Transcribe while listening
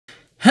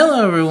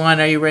Hello everyone,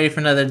 are you ready for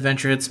another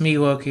adventure? It's me,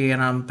 Wokey,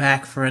 and I'm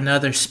back for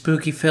another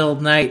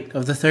spooky-filled night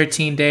of the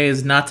 13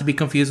 days, not to be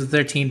confused with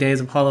 13 Days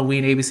of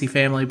Halloween ABC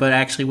Family, but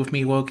actually with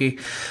me, Wokey.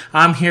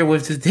 I'm here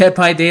with the Dead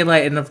by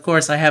Daylight, and of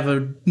course I have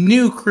a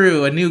new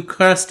crew, a new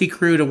crusty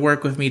crew to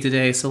work with me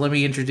today, so let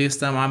me introduce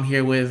them. I'm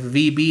here with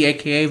VB,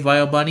 aka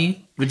Vile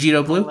Bunny,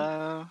 Vegito Blue.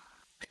 Hello.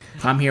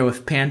 I'm here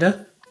with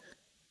Panda,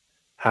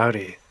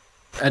 Howdy.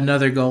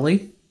 another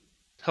goalie,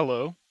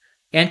 Hello.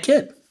 and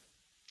Kit.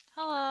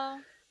 Hello.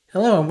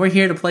 Hello, and we're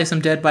here to play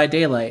some Dead by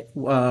Daylight.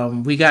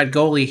 We got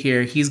Goalie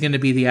here. He's going to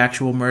be the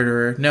actual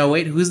murderer. No,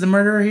 wait, who's the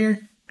murderer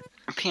here?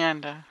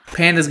 Panda.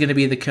 Panda's going to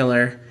be the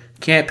killer.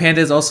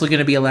 Panda's also going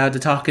to be allowed to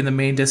talk in the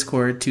main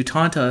Discord to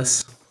taunt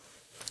us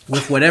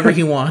with whatever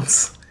he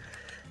wants.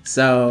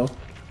 So,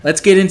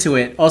 let's get into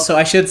it. Also,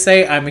 I should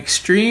say I'm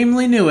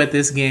extremely new at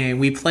this game.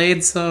 We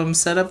played some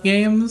setup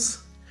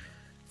games,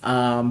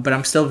 but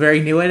I'm still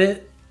very new at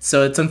it.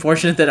 So it's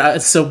unfortunate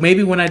that so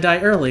maybe when I die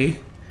early,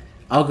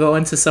 I'll go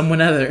into someone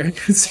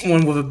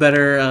with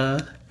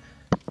a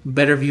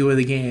better view of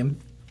the game.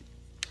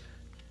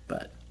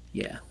 But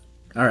yeah,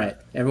 all right.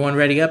 Everyone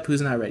ready up? Who's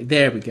not ready?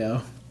 There we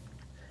go.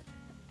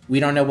 We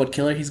don't know what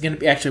killer he's gonna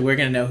be. Actually, we're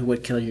gonna know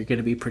what killer you're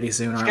gonna be pretty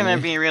soon. It's gonna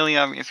be really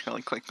obvious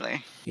really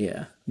quickly.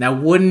 Yeah. Now,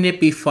 wouldn't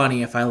it be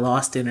funny if I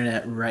lost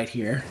internet right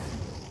here?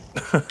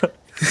 Do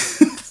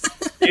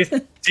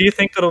you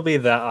think it'll be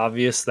that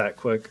obvious that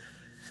quick?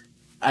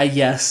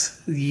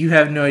 Yes. You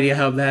have no idea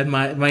how bad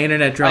my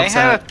internet drops I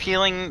have out. a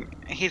feeling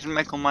he's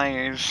Michael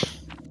Myers.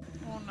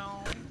 Oh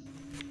no.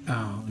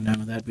 Oh no,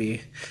 that'd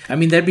be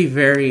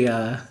very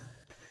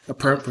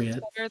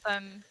appropriate. Better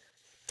than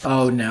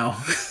Oh no.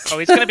 Oh,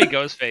 he's gonna be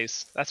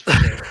Ghostface. That's for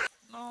sure.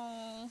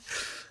 no.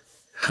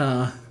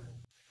 Huh.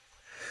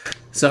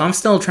 So I'm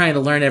still trying to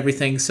learn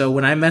everything, so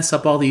when I mess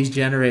up all these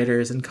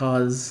generators and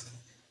cause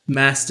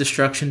mass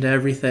destruction to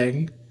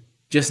everything,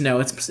 just know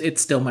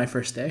it's still my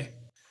first day.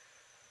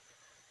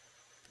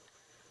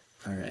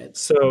 Alright.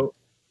 So,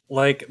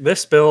 like,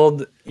 this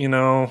build,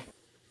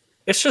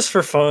 it's just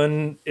for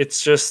fun.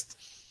 It's just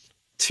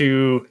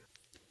to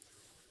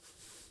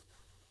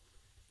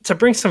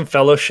bring some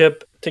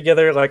fellowship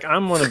together. Like,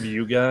 I'm one of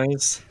you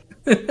guys.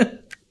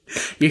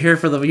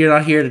 You're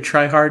not here to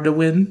try hard to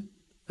win?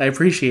 I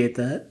appreciate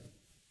that.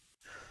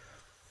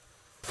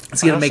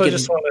 It's gonna make it. I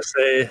just want to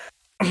say,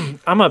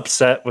 I'm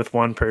upset with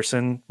one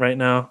person right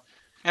now,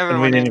 and we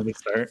Everyone didn't is. even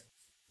start.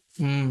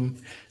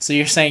 So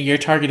you're saying you're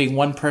targeting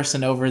one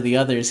person over the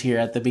others here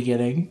at the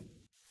beginning?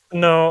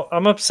 No,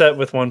 I'm upset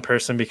with one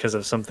person because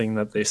of something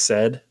that they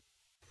said.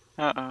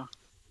 Uh-oh.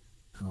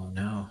 Oh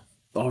no.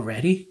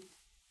 Already?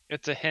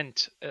 It's a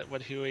hint at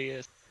who he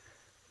is.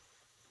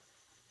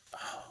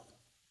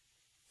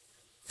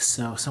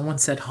 So someone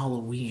said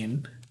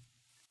Halloween.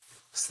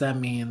 So that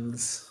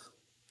means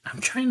I'm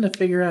trying to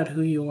figure out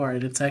who you are,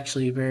 and it's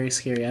actually very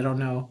scary. I don't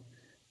know.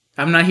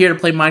 I'm not here to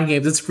play mind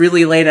games. It's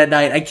really late at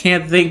night. I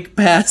can't think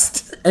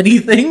past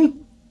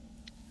anything.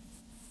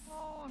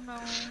 Oh no.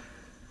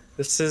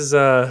 This is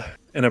an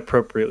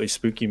appropriately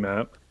spooky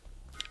map.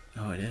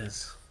 Oh, it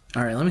is.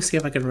 Alright, let me see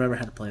if I can remember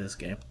how to play this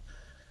game.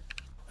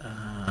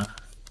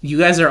 You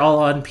guys are all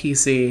on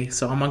PC,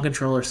 so I'm on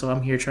controller, so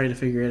I'm here trying to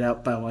figure it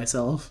out by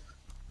myself.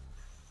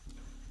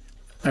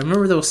 I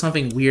remember there was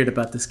something weird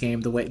about this game.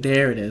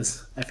 There it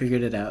is. I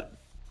figured it out.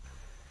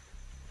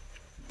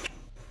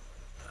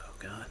 Oh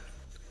god.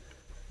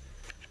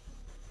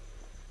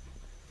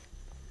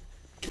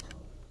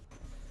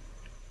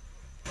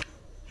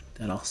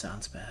 That all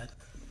sounds bad.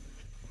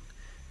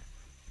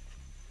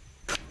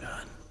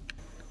 God.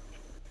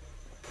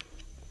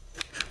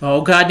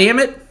 Oh god damn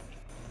it!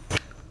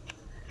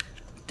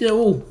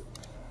 Oh,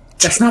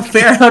 that's not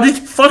fair. How did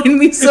you find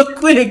me so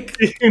quick?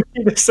 You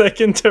need a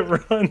second to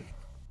run.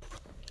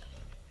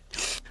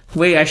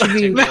 Wait, I should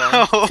be.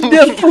 No!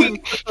 No.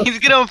 He's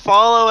gonna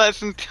follow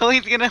us until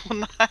he's gonna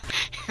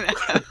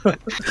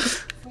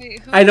Wait,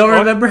 who? I don't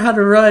remember how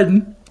to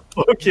run.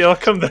 Okay, I'll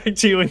come back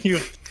to you when you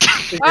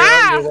figure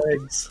Ah! out your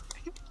legs.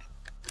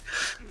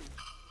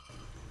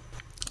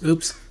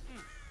 Oops.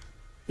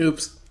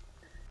 Oops.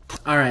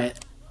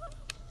 Alright.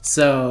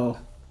 So,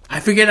 I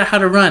figured out how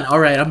to run.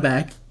 Alright, I'm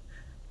back.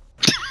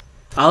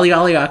 Ollie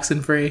Ollie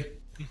oxen free.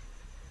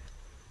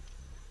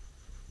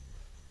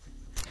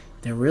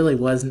 There really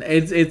wasn't.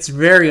 It's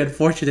very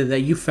unfortunate that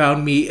you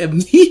found me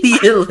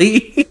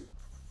immediately.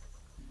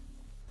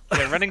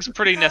 Yeah, running's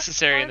pretty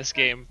necessary in this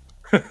game.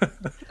 There's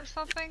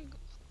something.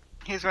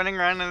 He's running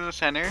around in the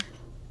center.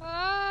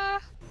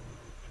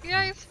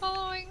 Yeah, he's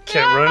following me.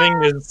 Okay,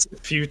 running is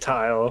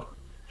futile.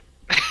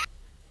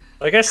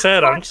 Like I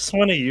said, I'm just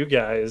one of you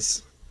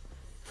guys.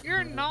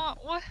 You're not.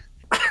 What?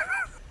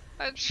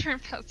 I'm sure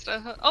past a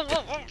hook. Oh,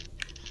 whoa, whoa.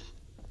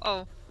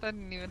 Oh, that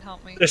didn't even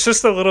help me. It's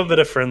just a little bit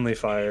of friendly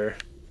fire.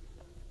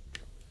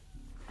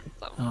 Is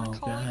that what Oh, we're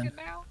calling God. it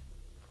now?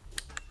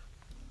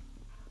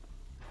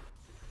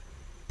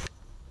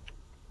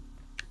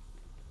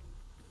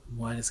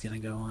 What is gonna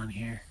go on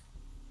here?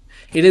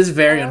 It is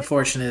very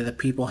unfortunate that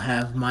people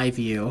have my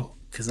view,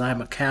 because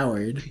I'm a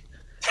coward.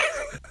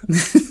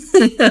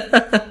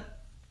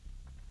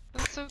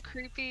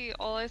 creepy.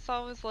 All I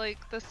saw was like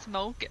the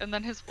smoke and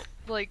then his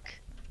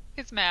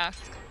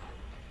mask.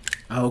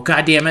 Oh,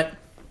 god damn it.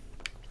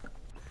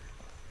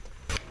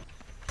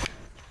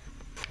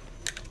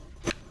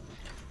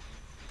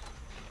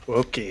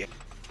 Wokey.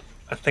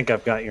 I think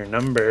I've got your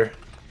number.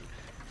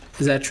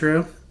 Is that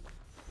true?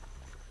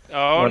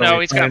 Oh What do no,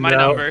 we he's got find my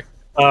out? number.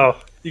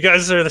 Oh, you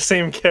guys are the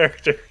same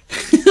character.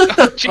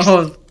 Jeez.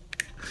 Oh.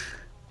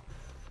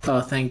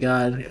 Oh, thank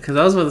God. Because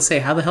I was about to say,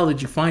 how the hell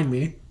did you find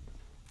me?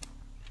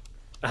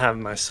 I have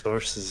my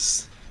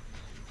sources.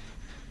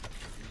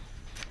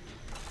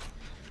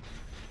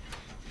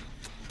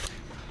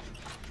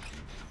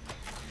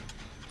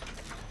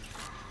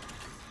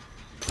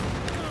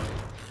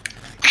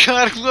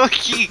 God,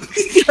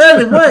 Wokey!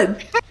 God,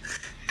 what?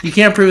 You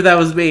can't prove that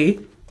was me.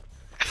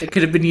 It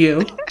could have been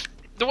you.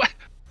 What?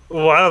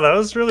 Wow, that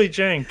was really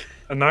jank.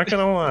 I'm not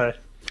gonna lie.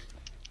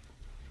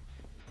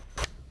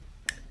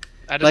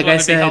 I just Like I want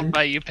to be said- helped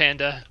by you,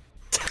 Panda.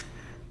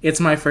 It's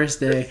my first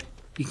day.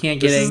 You can't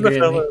get This is the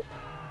angry at me.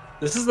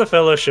 This is the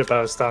fellowship I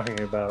was talking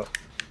about.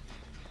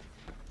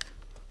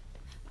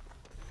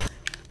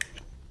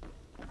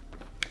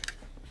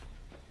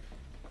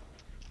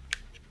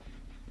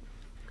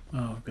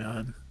 Oh,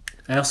 God.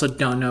 I also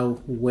don't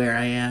know where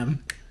I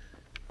am.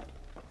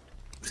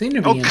 Seem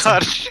to be Oh in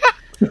God!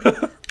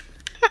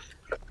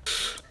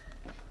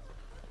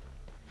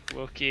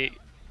 Wokey.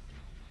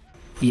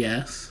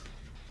 Yes.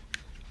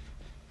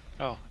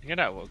 Oh, you're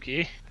not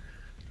Wokey.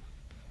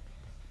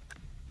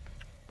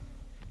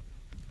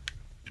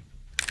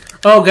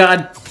 Oh,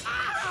 God.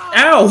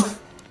 Ow!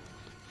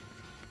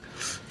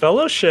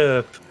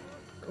 Fellowship.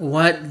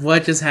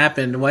 What just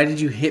happened? Why did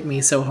you hit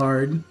me so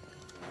hard?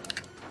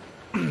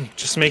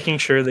 Just making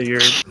sure that you're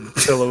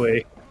still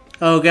awake.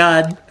 Oh,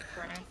 God.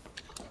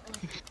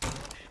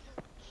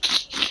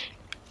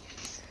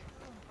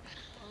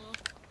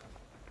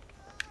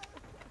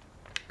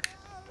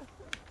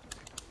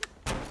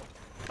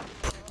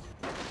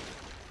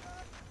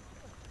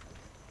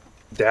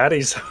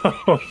 Daddy's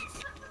home.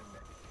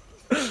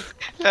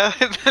 That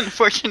was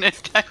unfortunate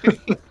timing.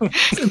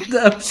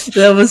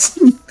 that was...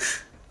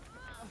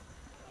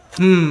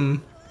 Hmm.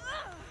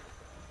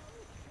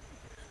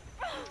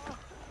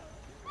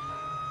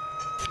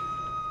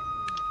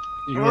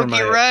 You were Wokey,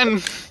 my.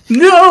 run!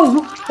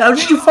 No! How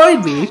did you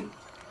find me?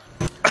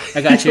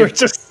 I got You you. were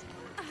just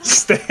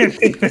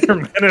standing there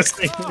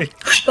menacingly.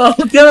 Oh,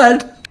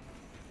 God.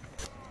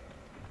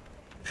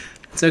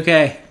 It's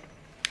okay.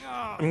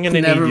 I'm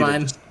gonna Never need you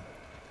mind. to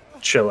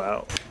chill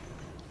out.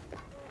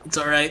 It's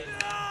alright.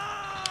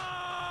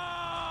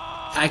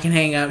 I can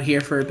hang out here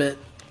for a bit.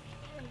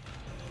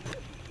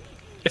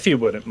 If you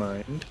wouldn't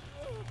mind.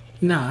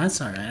 No,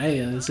 that's alright.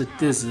 This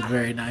is a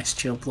very nice,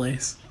 chill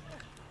place.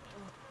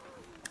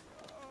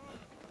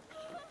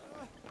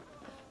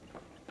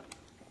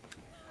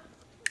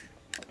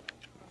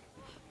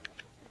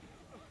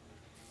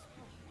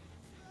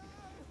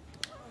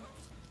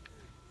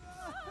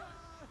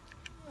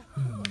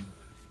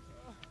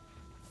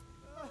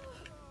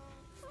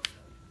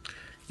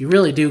 You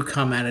really do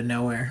come out of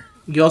nowhere.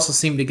 You also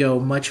seem to go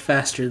much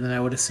faster than I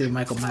would assume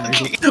Michael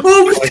Myers would.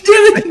 Oh,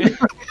 damn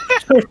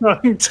it!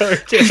 Wrong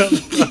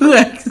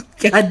target.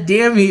 God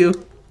damn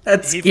you.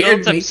 That He scared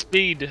built up me.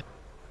 speed.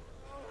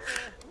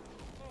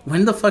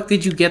 When the fuck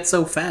did you get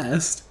so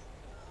fast?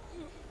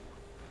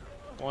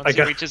 Once I he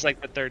got- reaches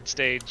like the third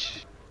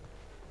stage.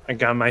 I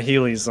got my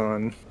Heelys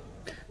on.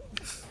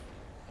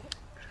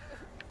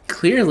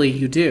 Clearly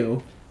you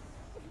do.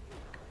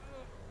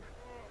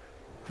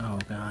 Oh,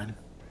 God.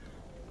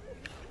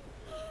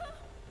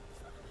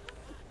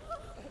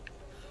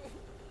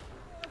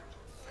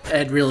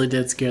 It really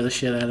did scare the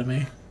shit out of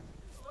me.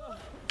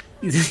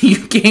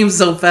 You came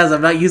so fast,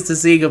 I'm not used to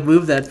seeing a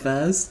move that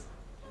fast.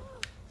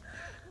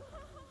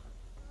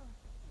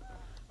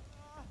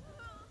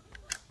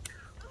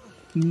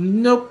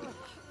 Nope.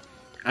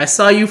 I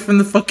saw you from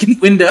the fucking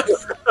window.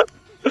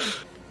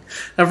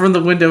 Not from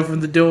the window,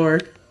 from the door.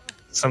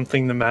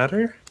 Something the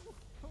matter?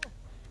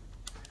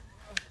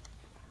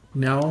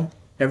 No,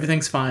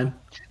 everything's fine.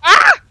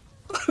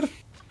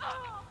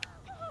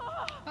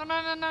 No,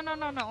 no, no, no, no,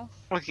 no, no.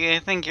 Okay, I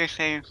think you're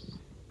safe.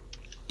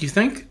 Do you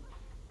think?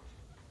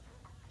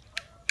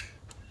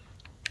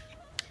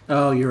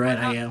 Oh, you're right,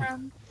 I am.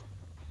 Friends.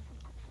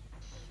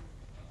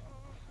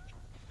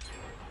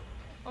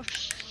 Oh,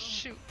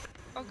 shoot.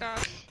 Oh,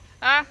 gosh.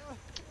 Ah!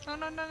 No,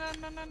 no, no, no,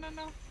 no, no, no,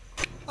 no.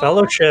 Oh,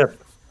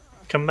 Fellowship.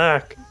 Come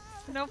back.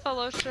 no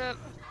fellowship.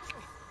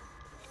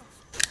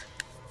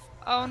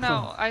 Oh,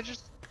 no. I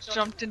just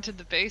jumped into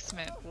the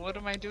basement. What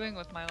am I doing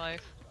with my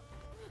life?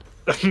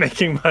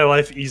 Making my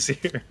life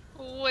easier.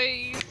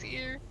 Way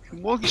easier.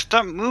 Wokey,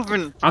 stop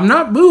moving! I'm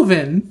not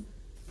moving.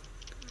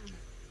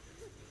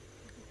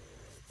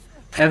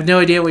 I have no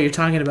idea what you're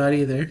talking about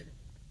either.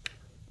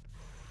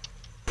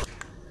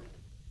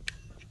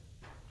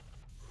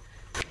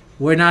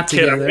 We're not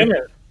Kid,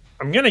 together.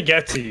 I'm gonna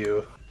get to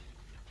you.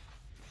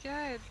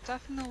 Yeah, it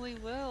definitely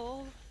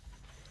will.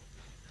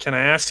 Can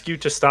I ask you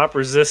to stop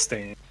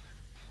resisting?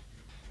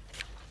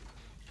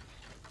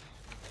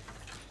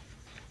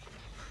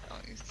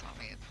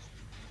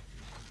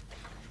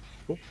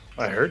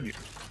 Oh, I heard you.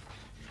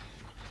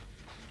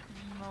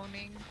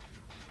 Moaning.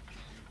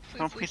 Please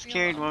Don't be leave me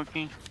scared, alone.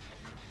 Wokey.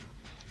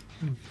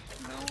 No,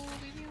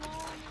 leave me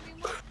alone. Leave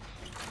me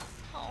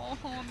alone.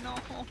 Oh no.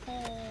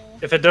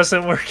 If it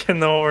doesn't work in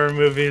the horror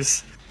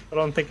movies, I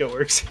don't think it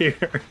works here.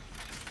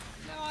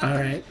 No, All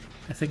right,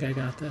 I think I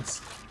got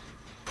this.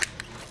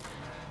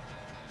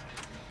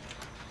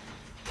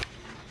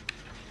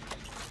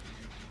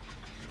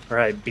 All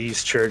right,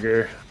 Beast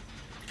Trigger.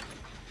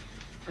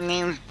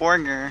 Name's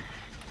Borger.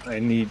 I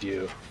need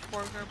you.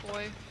 Burger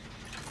boy.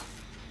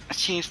 A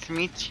chance to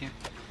meet you.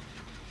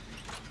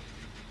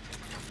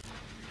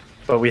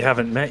 But we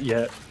haven't met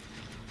yet.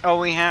 Oh,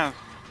 we have.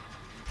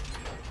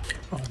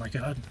 Oh my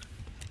god.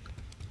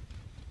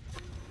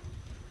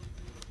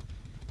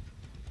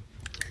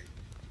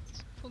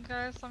 Well,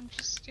 guys, I'm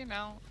just,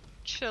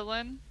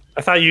 chilling.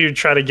 I thought you'd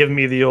try to give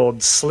me the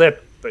old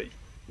slip, but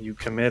you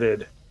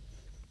committed.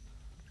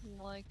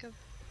 Like a.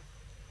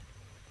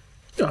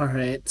 All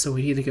right, so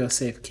we need to go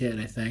save Kid,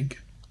 I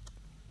think.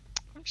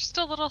 I'm just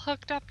a little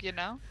hooked up,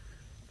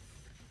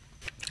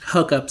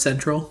 Hook up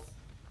Central.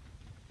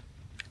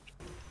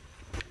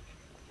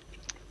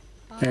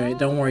 All right,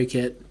 don't worry,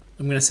 Kid.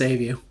 I'm gonna save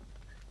you.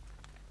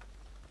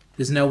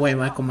 There's no way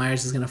Michael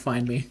Myers is gonna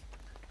find me.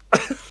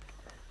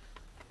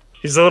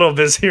 He's a little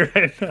busy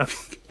right now.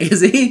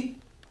 Is he?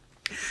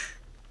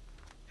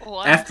 Oh,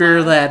 I'm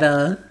After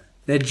fine.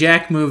 that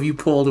Jack move you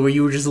pulled where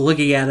you were just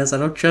looking at us, I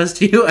don't trust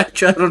you. I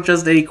don't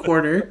trust any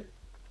quarter.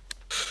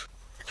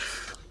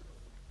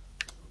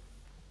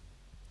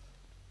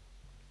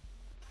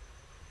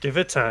 Give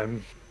it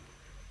time.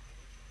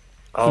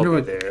 I'll Wonder be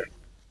what- there.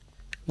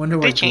 Wonder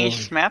They what changed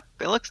this map.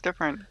 It looks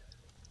different.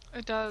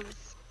 It does.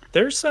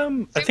 There's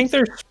I think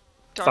there's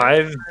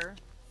Darker.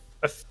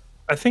 5.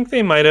 I think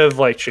they might have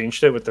like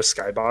changed it with the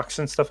skybox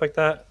and stuff like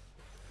that.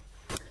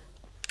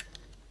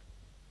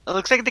 It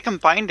looks like they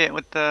combined it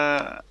with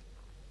the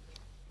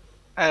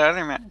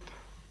other map.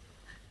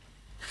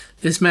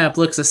 This map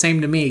looks the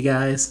same to me,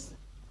 guys.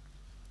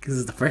 Because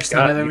it's the first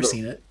time God, I've ever you-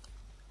 seen it.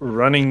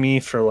 Running me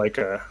for like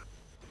a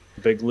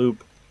big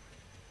loop.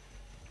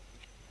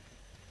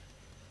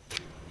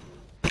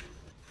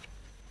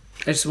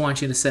 I just want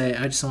to say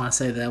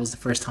that was the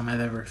first time I've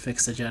ever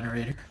fixed a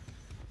generator.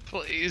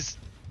 Please.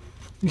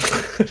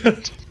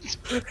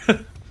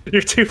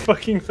 You're too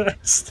fucking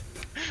fast.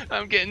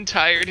 I'm getting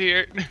tired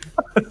here.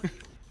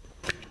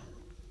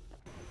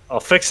 I'll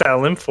fix that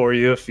limp for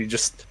you if you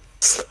just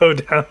slow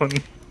down.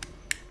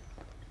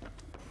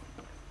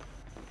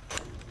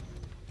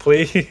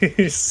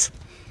 Please.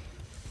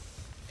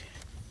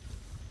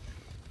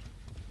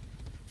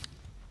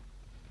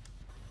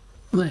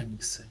 Let me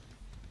see.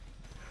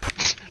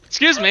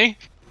 Excuse me.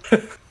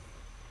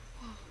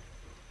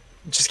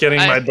 Just getting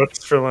my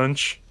books for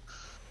lunch.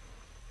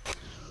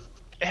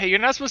 Hey, you're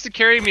not supposed to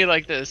carry me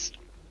like this.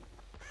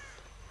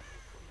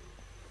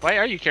 Why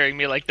are you carrying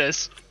me like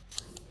this?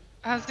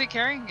 How's he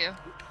carrying you?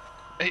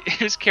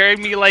 He was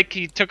carrying me like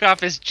he took off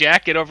his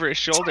jacket over his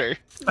shoulder.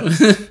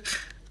 That's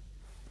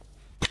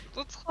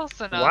close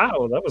enough.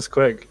 Wow, that was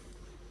quick.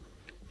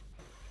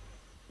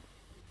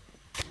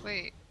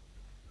 Wait.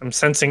 I'm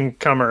sensing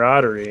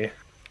camaraderie.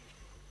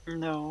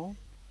 No.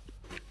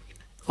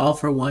 All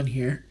for one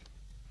here.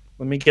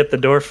 Let me get the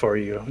door for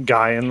you,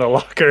 guy in the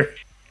locker.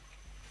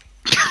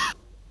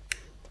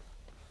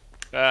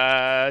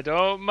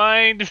 Don't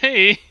mind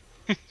me.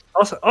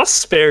 I'll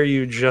spare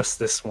you just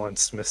this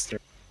once, mister.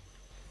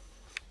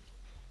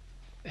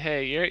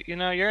 Hey,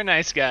 you're a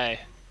nice guy.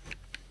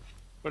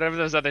 Whatever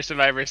those other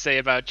survivors say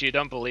about you,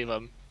 don't believe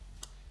them.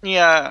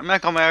 Yeah,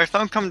 Michael Myers,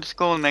 don't come to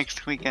school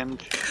next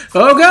weekend.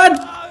 Oh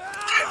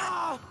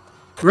god!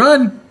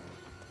 Run!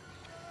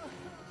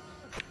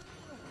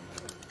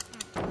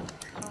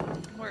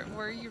 Where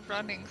are you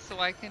running so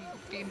I can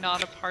be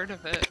not a part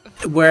of it?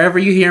 Wherever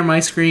you hear my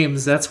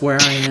screams, that's where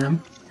I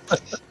am.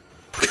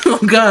 Oh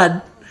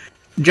god!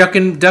 Duck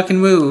and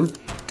move.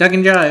 Duck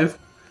and jive.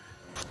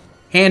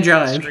 Hand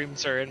jive.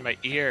 Screams are in my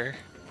ear.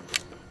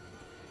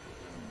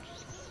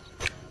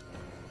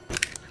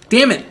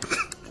 Damn it!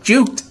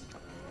 Juked!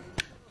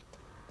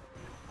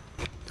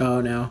 Oh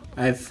no,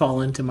 I've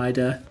fallen to my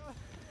death.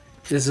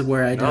 This is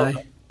where I No.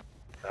 die.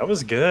 That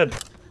was good.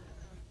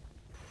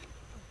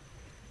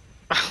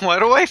 Why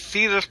do I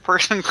see this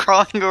person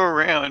crawling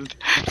around?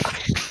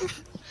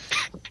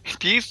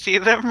 Do you see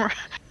them?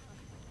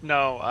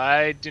 No,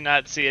 I do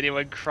not see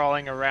anyone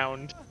crawling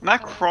around.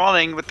 Not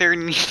crawling, but they're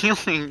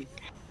kneeling.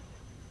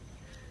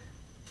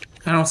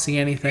 I don't see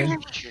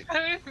anything.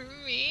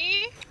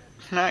 Me?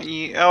 Not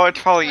you. Oh,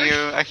 it's probably you,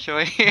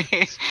 actually.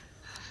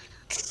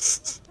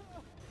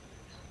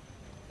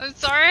 I'm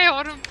sorry, I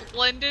want to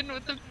blend in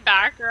with the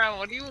background.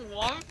 What do you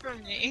want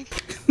from me?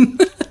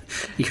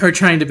 You're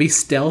trying to be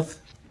stealth.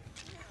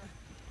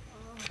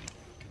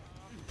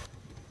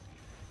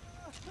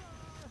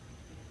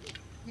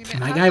 I mean, it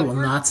My hasn't guy will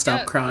worked not stop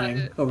yet,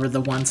 crying but over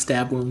the one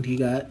stab wound he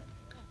got.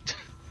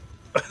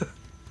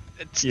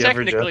 It's You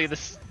ever technically the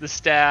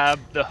stab,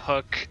 the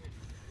hook,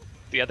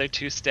 the other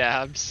 2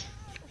 stabs.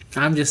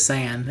 I'm just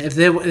saying, if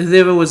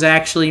it was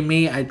actually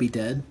me, I'd be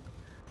dead.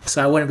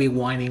 So I wouldn't be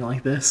whining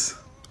like this.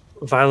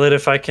 Violet,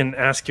 if I can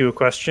ask you a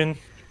question.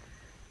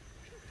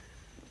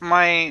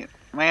 My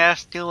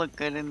ass do look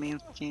good in these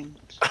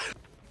jeans.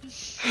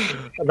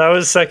 That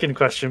was the second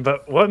question,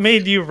 but what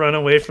made you run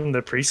away from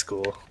the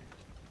preschool?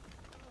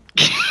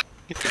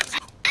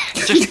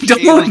 Just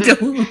Don't.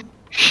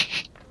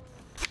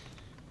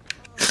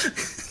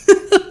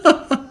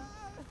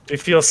 Do you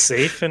feel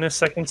safe in a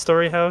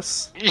second-story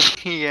house?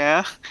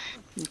 Yeah.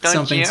 Don't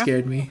Something you?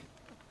 scared me.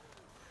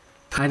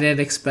 I didn't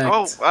expect.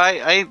 Oh,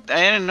 I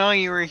didn't know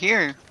you were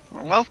here.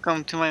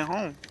 Welcome to my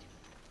home.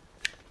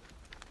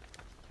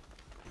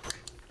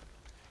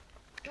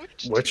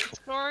 Which-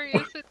 story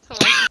is it? So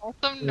I can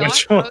also not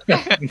Which go one?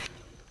 there?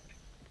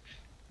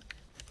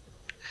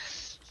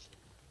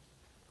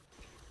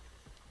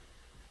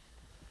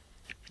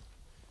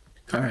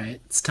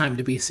 Alright, it's time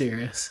to be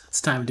serious.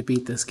 It's time to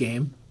beat this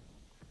game.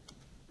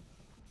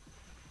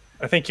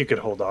 I think you could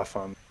hold off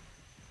on.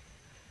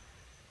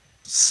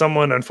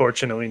 Someone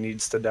unfortunately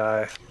needs to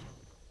die.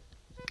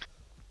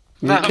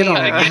 We Not can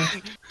all-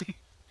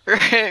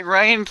 me.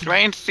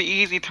 Ryan's the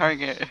easy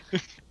target.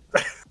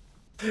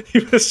 He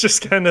was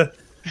just kind of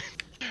I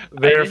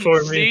there didn't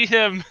for see me.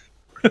 him.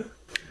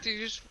 Do you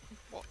just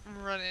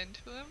run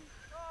into him?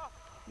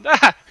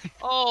 Ah!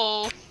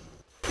 Oh,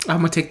 I'm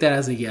gonna take that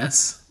as a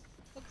yes.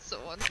 that's so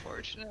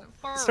unfortunate.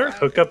 Poor Is there a Ryan.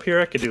 hookup here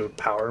I could do a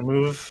power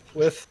move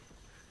with?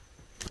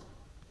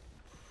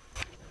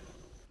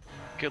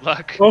 Good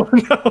luck. Oh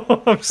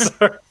no, I'm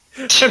sorry.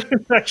 I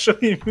didn't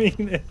actually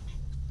mean it.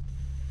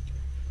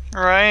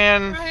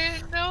 Ryan.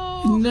 Ryan,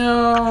 no.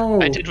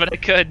 No! I did what I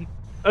could.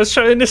 I was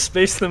trying to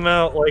space them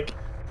out like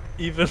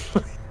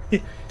evenly.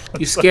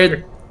 You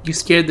scared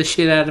the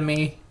shit out of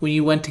me when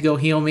you went to go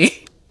heal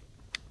me.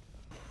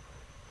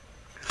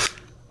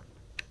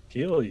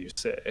 Heal, you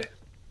say?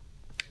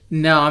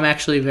 No, I'm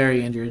actually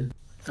very injured.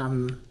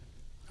 I'm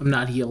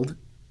not healed.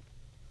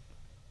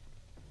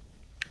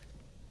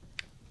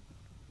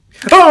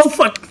 Oh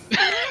fuck!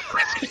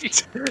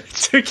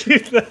 Took you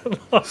that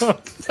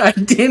long. I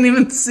didn't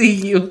even see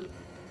you.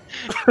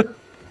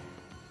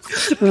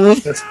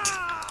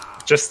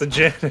 Just the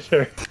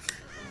janitor.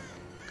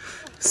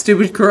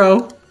 Stupid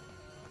crow.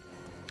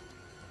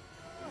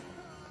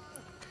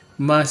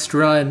 Must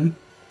run.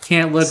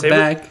 Can't look Say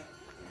back.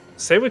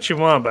 Say what you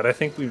want, but I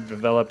think we've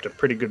developed a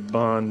pretty good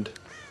bond.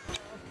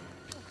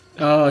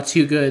 Oh,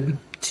 too good.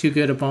 Too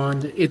good a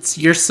bond.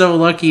 You're so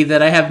lucky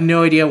that I have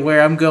no idea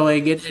where I'm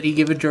going in any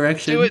given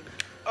direction. Do it.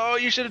 Oh,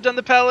 you should have done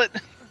the pallet.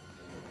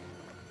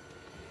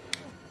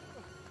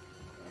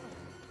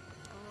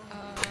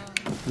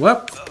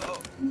 Whoop.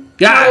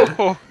 God.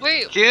 Oh,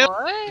 Wait, Get-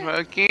 what?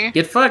 Wokey.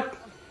 Get fucked.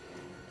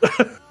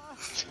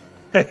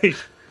 Hey,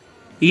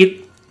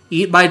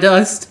 Eat my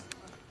dust.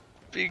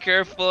 Be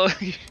careful.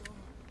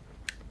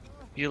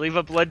 You leave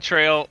a blood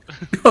trail.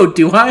 Oh,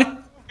 do I?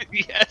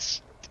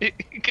 Yes. He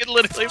could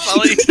literally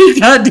follow you.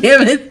 God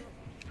damn it.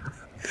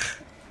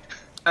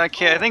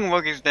 Okay, I think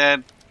Wokey's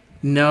dead.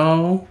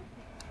 No.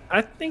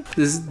 I think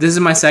This is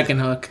my second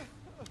hook.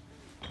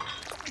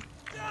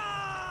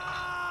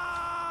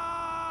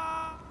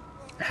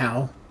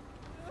 How?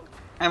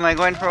 Am I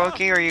going for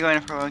Wokey or are you going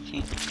for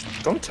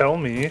Wokey? don't tell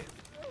me.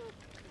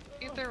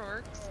 Either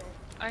works.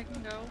 I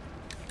can go.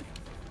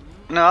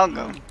 No, I'll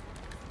go.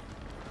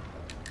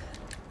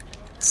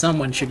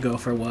 Someone should go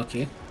for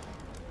Wokey.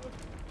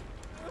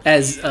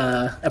 As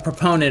a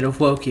proponent of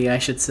Wokey, I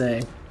should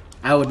say,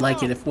 I would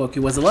like it if Wokey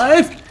was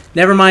alive.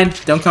 Never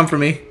mind. Don't come for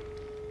me.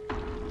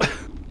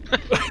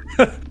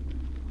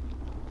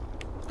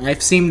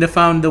 I've seemed to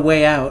found the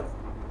way out.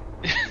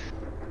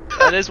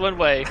 That is one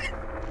way.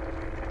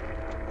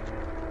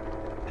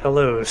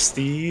 Hello,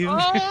 Steve.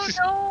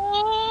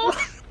 Oh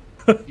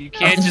no! You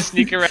can't just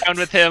sneak around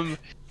with him.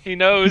 He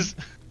knows.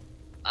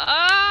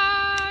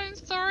 I'm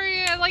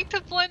sorry. I like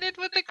to blend in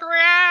with the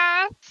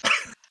grass.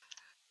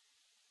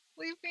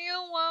 Leave me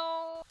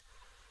alone.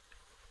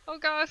 Oh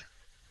god.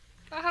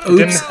 How do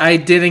Oops, I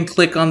didn't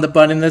click on the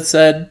button that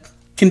said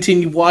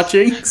continue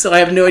watching, so I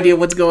have no idea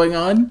what's going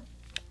on.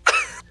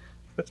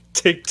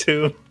 Take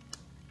two.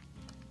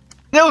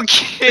 No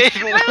kid!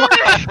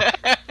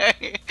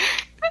 Why?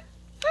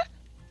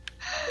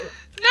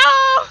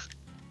 No!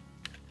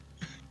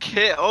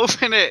 Kid,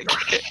 open it!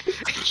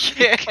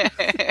 Kid.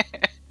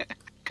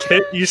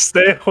 Kit, you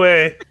stay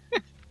away.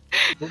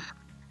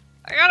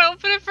 I gotta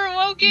open it for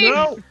Wokey.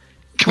 No.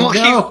 Wokey's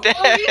No.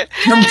 dead!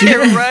 I'm Kid,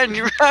 dead.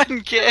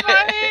 run, kid!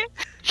 Ryan.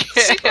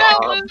 Kid.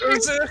 No.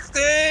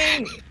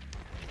 Resisting.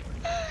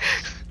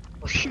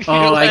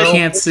 Oh, I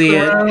can't see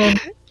it. Around.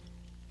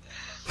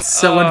 It's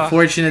so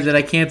unfortunate that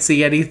I can't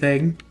see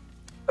anything.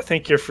 I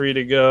think you're free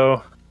to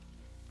go.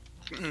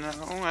 No,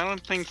 I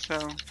don't think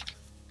so.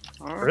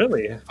 Or-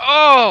 Really?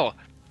 Oh!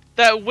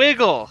 That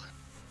wiggle!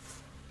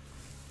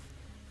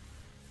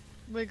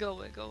 Wiggle,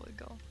 wiggle,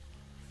 wiggle.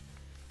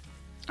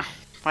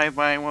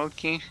 Bye-bye,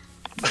 Wokey.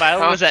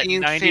 Violet was Talk at to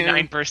you soon.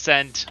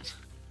 99%.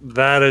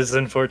 That is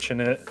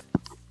unfortunate.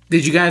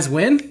 Did you guys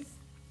win?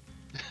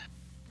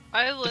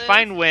 I live.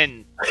 Define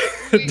win.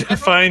 Wait, I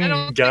Define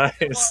don't think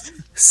guys.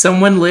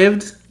 Someone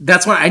lived?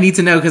 That's what I need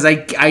to know because I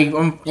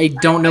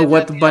don't know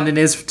what the button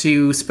is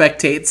to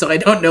spectate, so I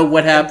don't know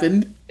what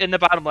happened. In the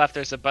bottom left,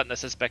 there's a button that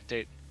says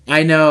spectate.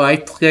 I know. I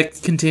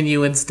clicked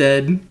continue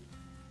instead.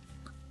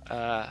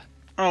 Oh,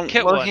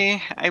 Kit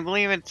Wokey, I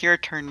believe it's your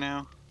turn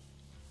now.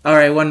 All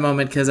right, one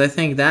moment, because I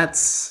think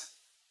that's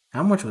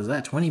how much was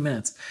that? 20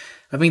 minutes.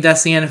 I think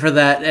that's the end for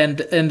that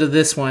end of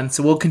this one.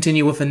 So we'll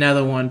continue with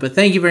another one. But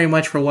thank you very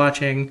much for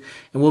watching,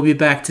 and we'll be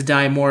back to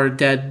Die More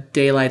Dead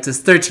Daylights as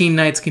 13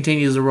 Nights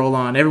continues to roll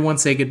on. Everyone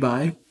say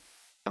goodbye.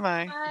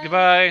 Bye-bye.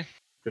 Goodbye.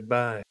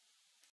 Goodbye.